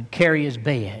and carry his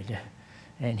bed,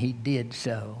 and he did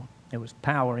so. There was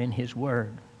power in his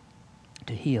word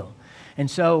to heal. And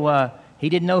so he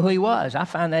didn't know who he was. I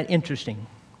find that interesting.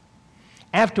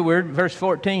 Afterward, verse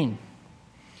 14,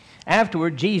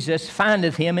 afterward Jesus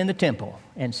findeth him in the temple,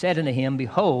 and said unto him,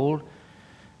 behold,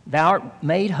 thou art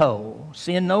made whole,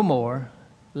 sin no more,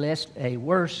 lest a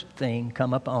worse thing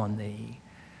come upon thee.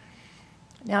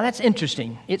 Now that's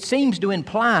interesting. It seems to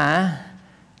imply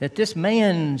that this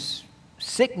man's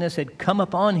sickness had come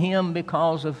upon him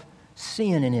because of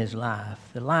sin in his life,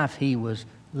 the life he was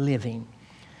living.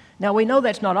 Now we know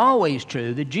that's not always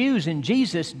true. The Jews in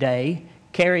Jesus' day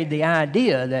carried the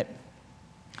idea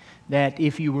that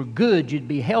if you were good, you'd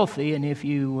be healthy, and if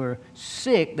you were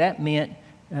sick, that meant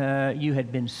you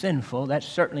had been sinful. That's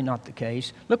certainly not the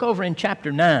case. Look over in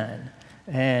chapter 9,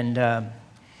 and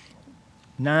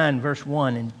 9 verse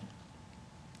 1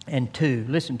 and 2.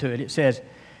 Listen to it. It says,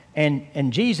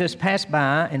 And Jesus passed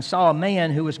by and saw a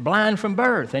man who was blind from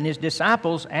birth. And his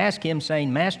disciples asked him,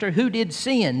 saying, Master, who did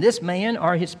sin, this man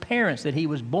or his parents, that he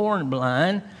was born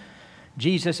blind?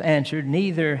 Jesus answered,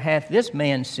 Neither hath this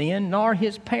man sinned, nor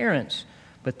his parents,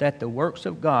 but that the works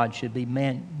of God should be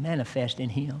manifest in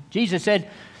him. Jesus said,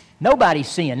 nobody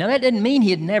sinned. Now, that didn't mean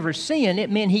he had never sinned. It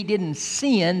meant he didn't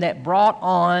sin that brought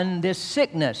on this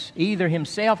sickness, either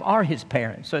himself or his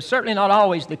parents. So it's certainly not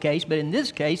always the case, but in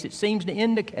this case, it seems to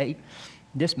indicate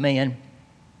this man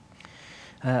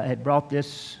had brought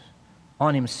this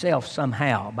on himself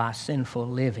somehow by sinful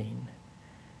living.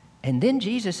 And then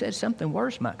Jesus said something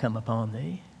worse might come upon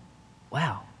thee.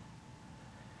 Wow.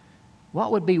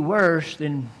 What would be worse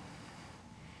than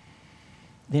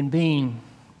being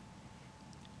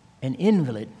an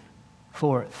invalid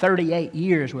for 38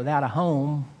 years without a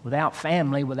home, without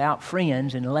family, without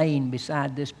friends, and laying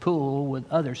beside this pool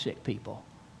with other sick people?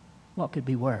 What could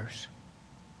be worse?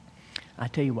 I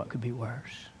tell you what could be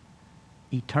worse.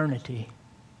 Eternity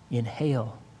in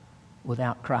hell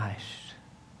without Christ.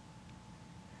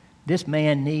 This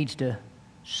man needs to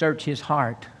search his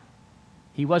heart.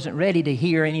 He wasn't ready to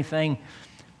hear anything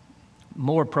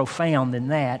more profound than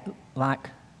that, like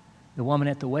the woman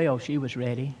at the well. She was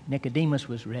ready. Nicodemus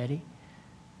was ready.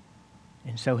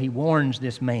 And so he warns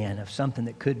this man of something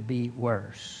that could be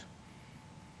worse.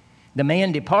 The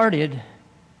man departed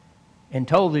and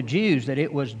told the Jews that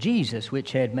it was Jesus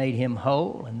which had made him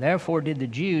whole, and therefore did the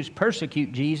Jews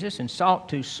persecute Jesus and sought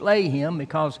to slay him,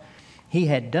 because he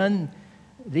had done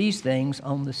these things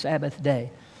on the Sabbath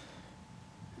day.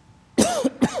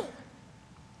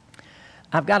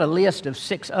 I've got a list of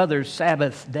 6 other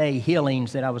Sabbath day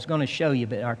healings that I was going to show you,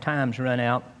 but our time's run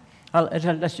out.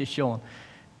 Let's just show them.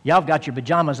 Y'all have got your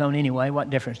pajamas on anyway. What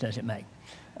difference does it make?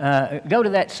 Go to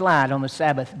that slide on the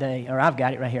Sabbath day, or I've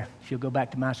got it right here, if you'll go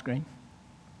back to my screen.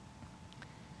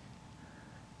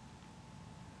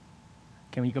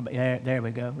 Can we go back? There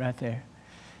we go, right there.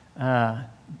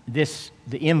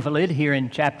 The invalid here in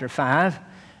chapter 5,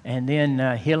 and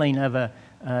then healing of a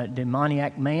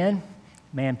demoniac man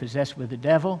possessed with the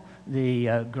devil,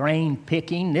 the grain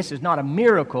picking. This is not a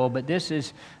miracle, but this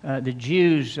is the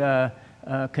Jews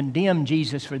condemned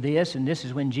Jesus for this, and this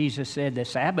is when Jesus said the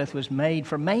Sabbath was made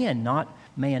for man, not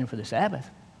man for the Sabbath.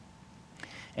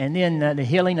 And then the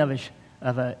healing of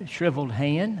a shriveled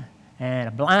hand, and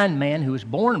a blind man who was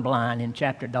born blind in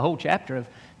the whole chapter of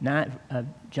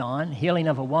John, healing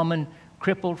of a woman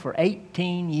crippled for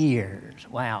 18 years.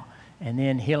 Wow. And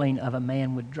then healing of a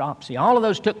man with dropsy. All of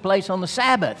those took place on the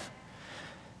Sabbath.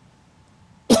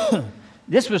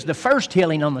 This was the first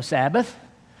healing on the Sabbath,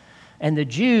 and the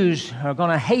Jews are going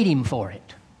to hate him for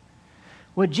it.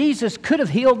 Well, Jesus could have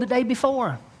healed the day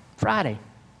before, Friday,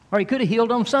 or he could have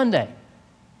healed on Sunday.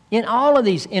 In all of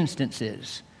these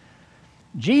instances,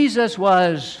 Jesus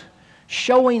was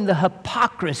showing the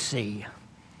hypocrisy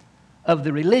of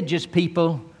the religious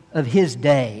people of his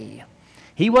day.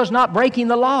 He was not breaking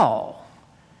the law.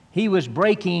 He was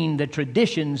breaking the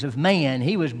traditions of man.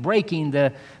 He was breaking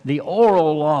the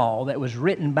oral law that was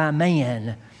written by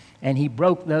man. And he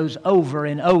broke those over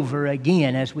and over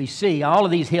again. As we see, all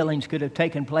of these healings could have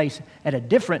taken place at a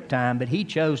different time, but he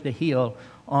chose to heal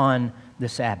on the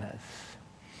Sabbath.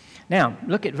 Now,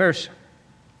 look at verse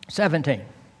 17.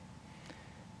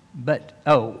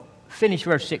 Finish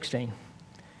verse 16.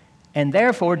 And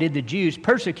therefore did the Jews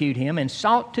persecute him and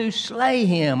sought to slay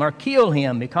him or kill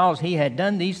him because he had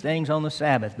done these things on the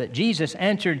Sabbath. But Jesus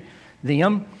answered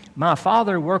them, My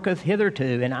Father worketh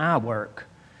hitherto, and I work.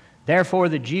 Therefore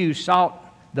the Jews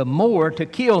sought the more to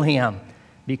kill him,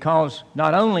 because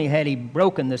not only had he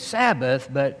broken the Sabbath,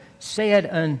 but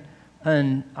said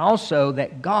also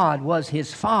that God was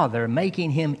his Father,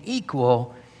 making him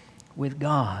equal with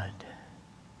God.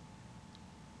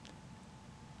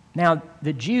 Now,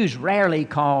 the Jews rarely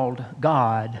called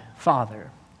God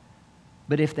Father,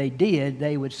 but if they did,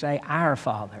 they would say, Our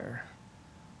Father,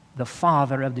 the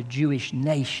Father of the Jewish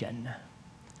nation.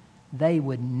 They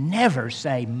would never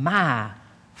say, My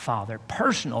Father,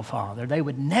 personal Father. They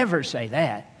would never say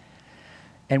that.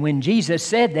 And when Jesus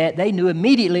said that, they knew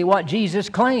immediately what Jesus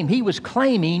claimed. He was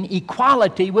claiming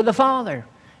equality with the Father.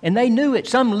 And they knew it.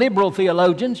 Some liberal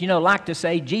theologians, like to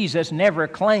say Jesus never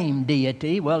claimed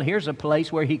deity. Well, here's a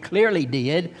place where he clearly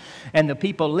did. And the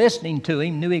people listening to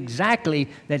him knew exactly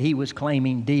that he was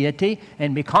claiming deity.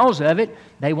 And because of it,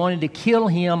 they wanted to kill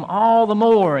him all the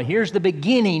more. Here's the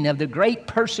beginning of the great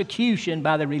persecution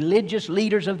by the religious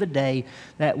leaders of the day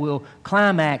that will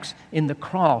climax in the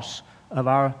cross of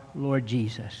our Lord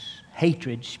Jesus.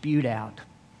 Hatred spewed out.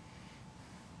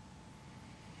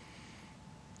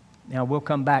 Now, we'll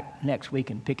come back next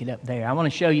week and pick it up there. I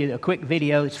want to show you a quick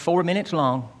video. It's 4 minutes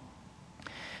long,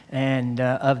 and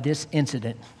of this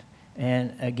incident.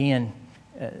 And again,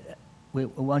 we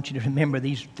want you to remember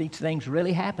these things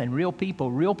really happen. Real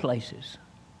people, real places.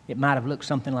 It might have looked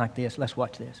something like this. Let's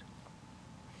watch this.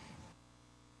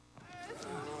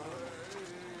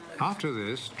 After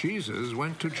this, Jesus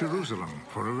went to Jerusalem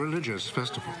for a religious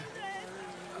festival.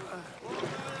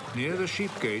 Near the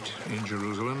sheep gate in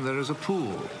Jerusalem, there is a pool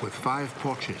with 5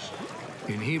 porches.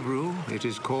 In Hebrew, it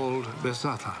is called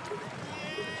Besatha.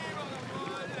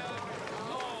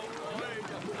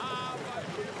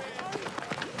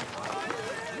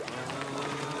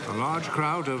 A large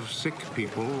crowd of sick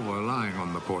people were lying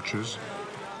on the porches.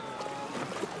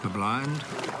 The blind,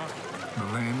 the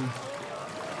lame,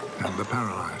 and the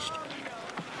paralyzed.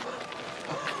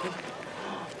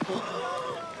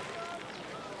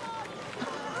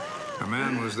 A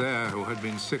man was there who had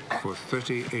been sick for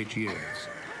 38 years.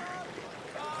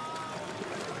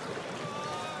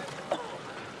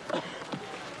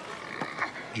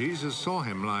 Jesus saw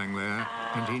him lying there,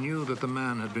 and he knew that the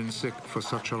man had been sick for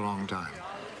such a long time.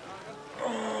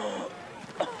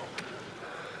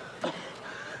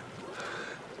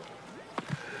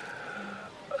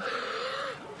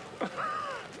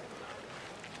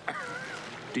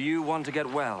 Do you want to get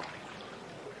well?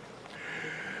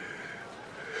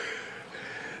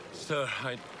 Sir,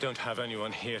 I don't have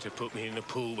anyone here to put me in the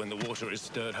pool when the water is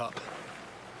stirred up.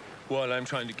 While I'm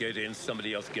trying to get in,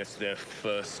 somebody else gets there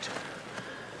first.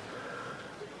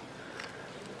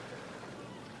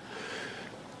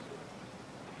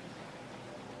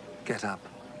 Get up.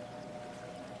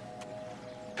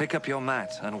 Pick up your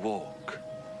mat and walk.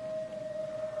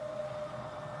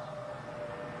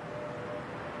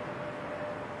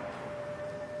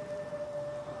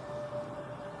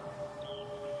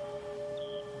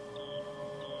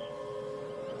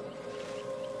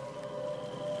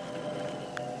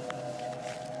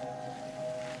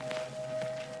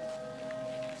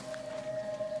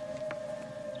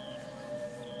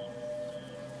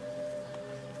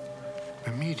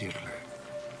 immediately,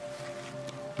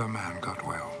 the man got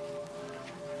well.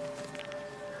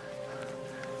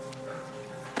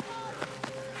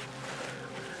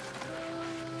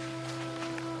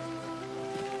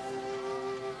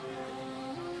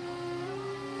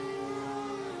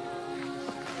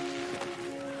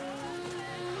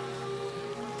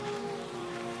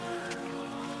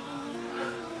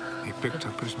 He picked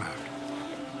up his mat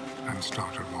and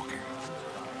started walking.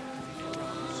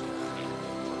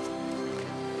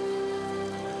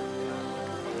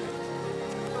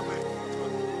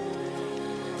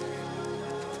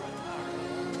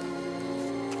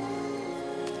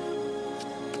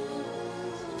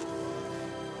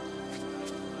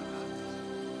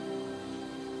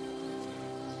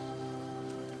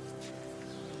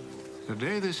 The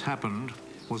day this happened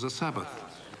was a Sabbath,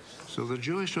 so the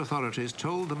Jewish authorities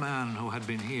told the man who had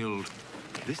been healed,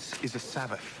 This is a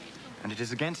Sabbath, and it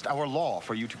is against our law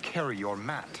for you to carry your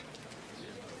mat.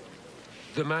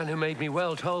 The man who made me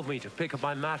well told me to pick up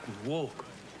my mat and walk.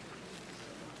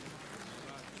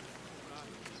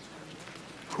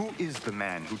 Who is the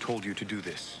man who told you to do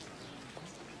this?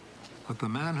 But the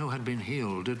man who had been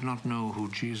healed did not know who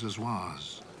Jesus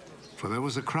was, for there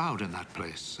was a crowd in that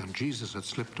place, and Jesus had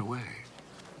slipped away.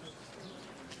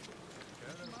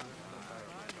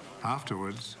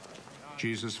 Afterwards,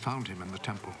 Jesus found him in the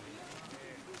temple.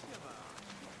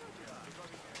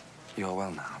 You're well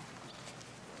now.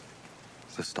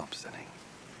 So stop sinning,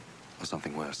 or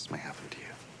something worse may happen to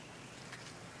you.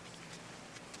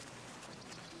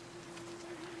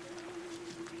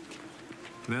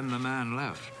 Then the man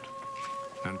left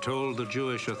and told the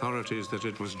Jewish authorities that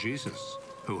it was Jesus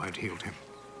who had healed him.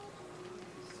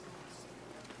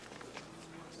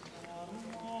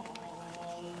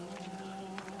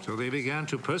 So they began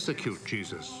to persecute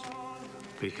Jesus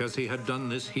because he had done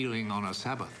this healing on a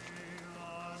Sabbath.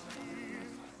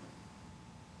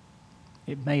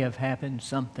 It may have happened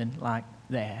something like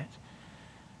that.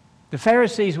 The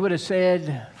Pharisees would have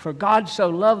said, "For God so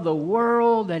loved the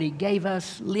world that he gave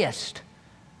us list,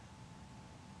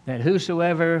 that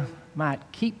whosoever might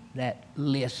keep that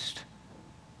list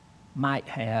might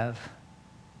have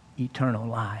eternal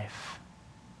life."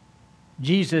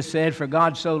 Jesus said, "For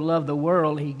God so loved the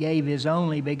world, he gave his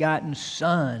only begotten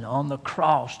Son on the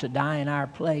cross to die in our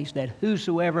place, that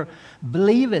whosoever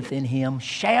believeth in him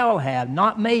shall have,"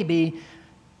 not maybe,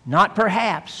 not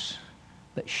perhaps,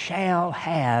 but shall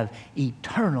have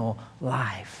eternal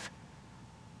life.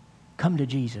 Come to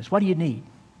Jesus. What do you need?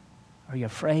 Are you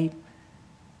afraid?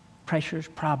 Pressures,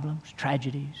 problems,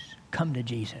 tragedies? Come to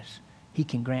Jesus. He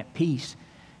can grant peace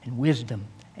and wisdom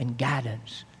and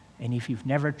guidance. And if you've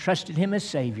never trusted him as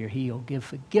Savior, he'll give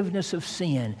forgiveness of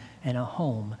sin and a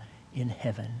home in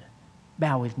heaven.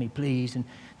 Bow with me, please. And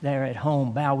there at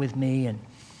home, bow with me. And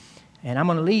I'm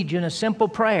going to lead you in a simple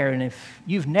prayer. And if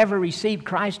you've never received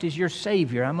Christ as your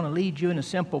Savior, I'm going to lead you in a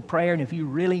simple prayer. And if you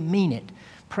really mean it,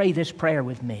 pray this prayer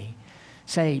with me.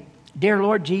 Say, "Dear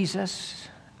Lord Jesus,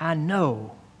 I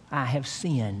know I have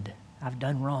sinned. I've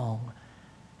done wrong.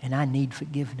 And I need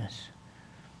forgiveness.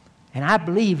 And I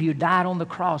believe you died on the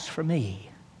cross for me.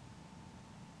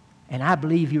 And I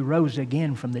believe you rose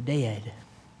again from the dead.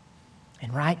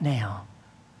 And right now,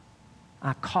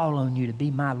 I call on you to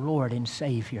be my Lord and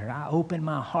Savior. I open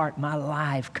my heart, my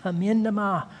life. Come into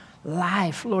my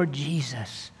life, Lord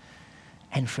Jesus,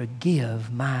 and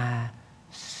forgive my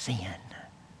sin.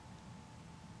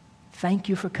 Thank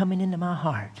you for coming into my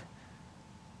heart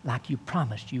like you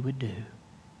promised you would do.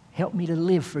 Help me to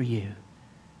live for you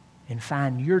and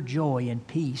find your joy and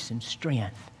peace and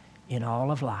strength in all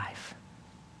of life.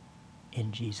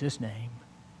 In Jesus' name,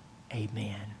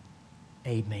 amen.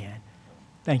 Amen.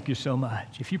 Thank you so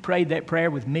much. If you prayed that prayer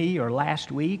with me or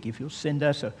last week, if you'll send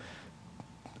us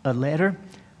a letter,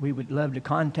 we would love to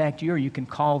contact you, or you can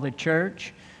call the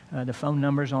church. The phone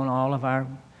number's on all of our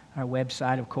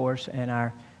website, of course, and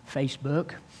our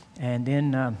Facebook. And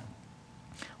then,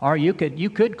 or you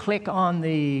could click on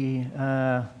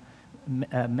the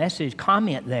message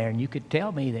comment there, and you could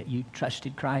tell me that you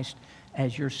trusted Christ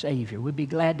as your Savior. We'd be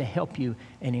glad to help you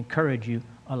and encourage you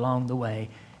along the way.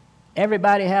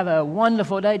 Everybody have a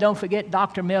wonderful day. Don't forget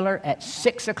Dr. Miller at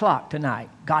 6 o'clock tonight.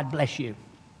 God bless you.